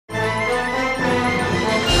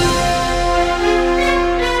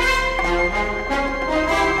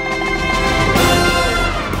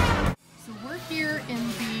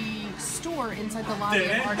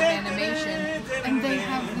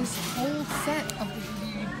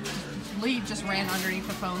just ran underneath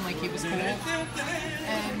the phone like he was cool. And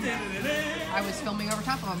I was filming over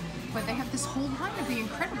top of him. But they have this whole line of the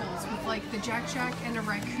Incredibles with like the Jack and a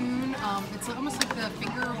raccoon. It's almost like the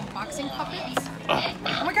finger boxing puppets.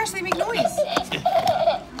 Oh my gosh, they make noise!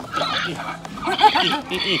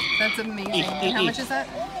 That's amazing. And how much is that?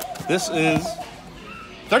 This is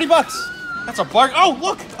 $30. That's a bargain. Oh,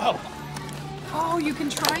 look! Oh, you can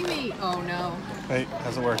try me. Oh no. Wait,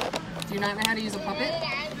 how's it work? Do you not know how to use a puppet?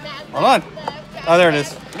 Hold on. Oh, there it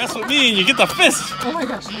is. Mess with me and you get the fist. Oh my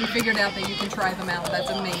gosh, we figured out that you can try them out. That's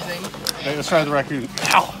amazing. Okay, let's try the raccoon.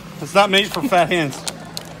 Ow! It's not made for fat hands.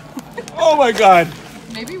 Oh my god.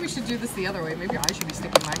 Maybe we should do this the other way. Maybe I should be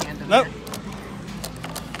sticking my hand in nope. there.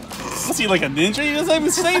 Is he like a ninja? He doesn't even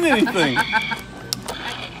say anything.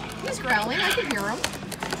 He's growling. I can hear him.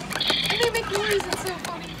 And they make noise. It's so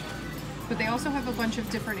funny. But they also have a bunch of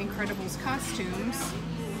different Incredibles costumes.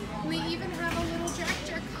 We even have a little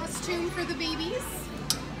Jack costume for the babies.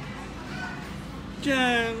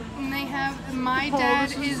 Jen. And they have my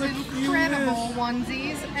dad is incredible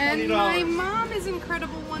onesies, and my mom is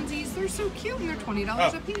incredible onesies. They're so cute, and they're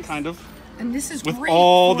 $20 a piece. Kind of. And this is with great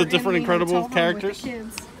all for the different Incredible characters. With the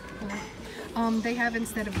kids. They have,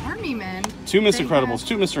 instead of Army Men, 2 Miss Incredibles,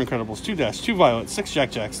 2 Mr. Incredibles, 2 Dash, 2 Violet, 6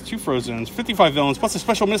 Jack Jacks, 2 Frozens, 55 villains, plus a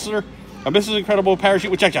special Mrs. Incredible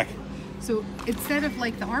parachute with Jack. So instead of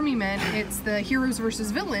like the Army Men, it's the heroes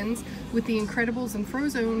versus villains with the Incredibles and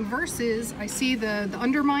Frozone versus, I see the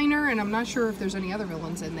Underminer, and I'm not sure if there's any other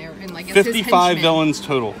villains in there. And like 55 villains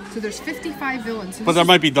total. So there's 55 villains. So but there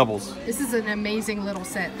might be doubles. This is an amazing little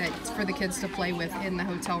set that's for the kids to play with in the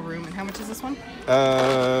hotel room. And how much is this one?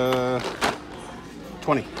 20.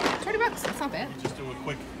 $20. That's not bad. Just do a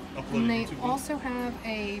quick upload. And they also have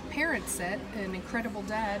a parent set, an Incredible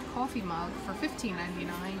Dad coffee mug for $15.99,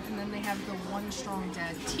 and then they have the One Strong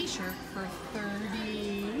Dad T-shirt for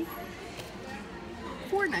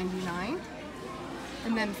 $34.99.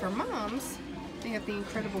 And then for moms, they have the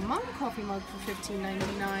Incredible Mom coffee mug for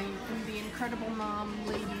 $15.99, and the Incredible Mom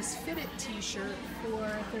Ladies Fit It T-shirt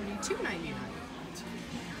for $32.99.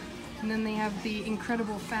 And then they have the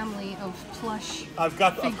Incredible family of plush I've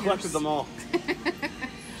collected them all.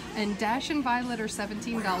 And Dash and Violet are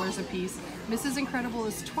 $17 a piece. Mrs. Incredible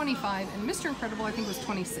is $25, and Mr. Incredible I think was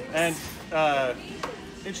 $26. And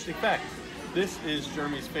interesting fact, this is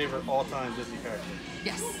Jeremy's favorite all-time Disney character.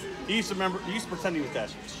 Yes. He used to pretend he was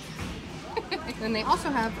Dash. And they also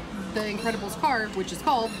have the Incredibles car, which is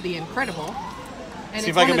called the Incredible. And see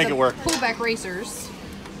if I can make it work. Pullback racers.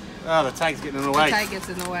 Oh, the tag's getting in the way. The tag gets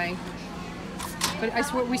in the way.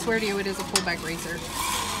 But we swear to you, it is a pullback racer.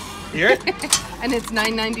 Hear it? And it's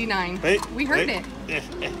 $9.99. Hey, we heard it.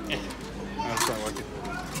 That's not working.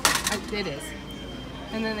 It is.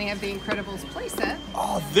 And then they have the Incredibles playset.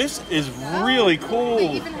 Oh, this is really cool.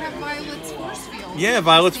 They even have Violet's force field. Yeah,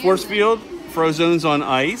 Violet's force field. Frozone's on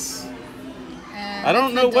ice. I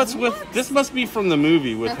don't know what's with... This must be from the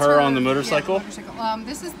movie with her on the motorcycle. Yeah, the motorcycle.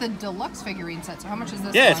 This is the deluxe figurine set. So how much is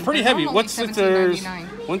this? Yeah, it's pretty heavy. What's it? There's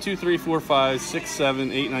 1, 2, 3, 4, 5, 6,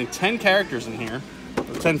 7, 8, 9, 10 characters in here.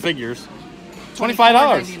 10 figures.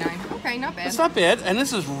 $25. Okay, not bad. It's not bad, and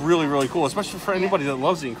this is really, really cool, especially for anybody that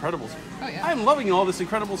loves the Incredibles. Oh yeah. I'm loving all this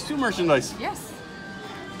Incredibles 2 merchandise. Yes.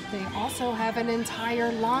 They also have an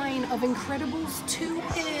entire line of Incredibles 2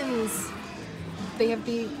 pins. They have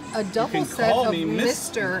a double set of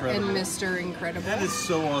Mr. and Mr. Incredible. That is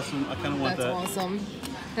so awesome. I kind of want that. That's awesome.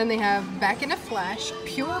 Then they have Back in a Flash,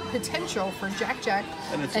 Pure Potential for Jack.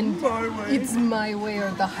 And it's my way. It's my way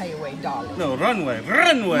or the highway, darling. No, runway.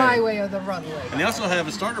 My way or the runway. And they also have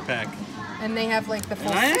a starter pack. And they have like the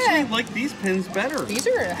full set. I actually like these pins better. These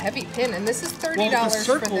are a heavy pin, and this is $30 well, the for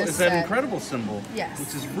circle this is set. that Incredible symbol. Yes.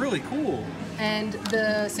 Which is really cool. And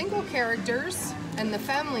the single characters and the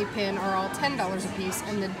family pin are all $10 a piece,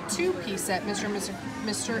 and the 2-piece set, Mr. and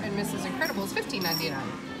Mrs. Incredible, is $15.99.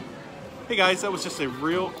 Hey guys, that was just a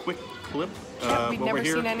real quick clip. We've never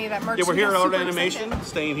seen any of that merch. Yeah, we're here at Art Animation,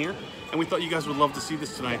 staying here, and we thought you guys would love to see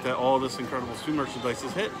this tonight, that all this Incredibles 2 merchandise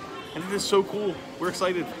is hit, and it is so cool. We're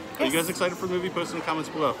excited. Are you guys excited for the movie? Post in the comments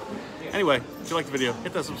below. Anyway, if you liked the video,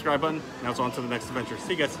 hit that subscribe button. Now it's on to the next adventure.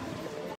 See you guys.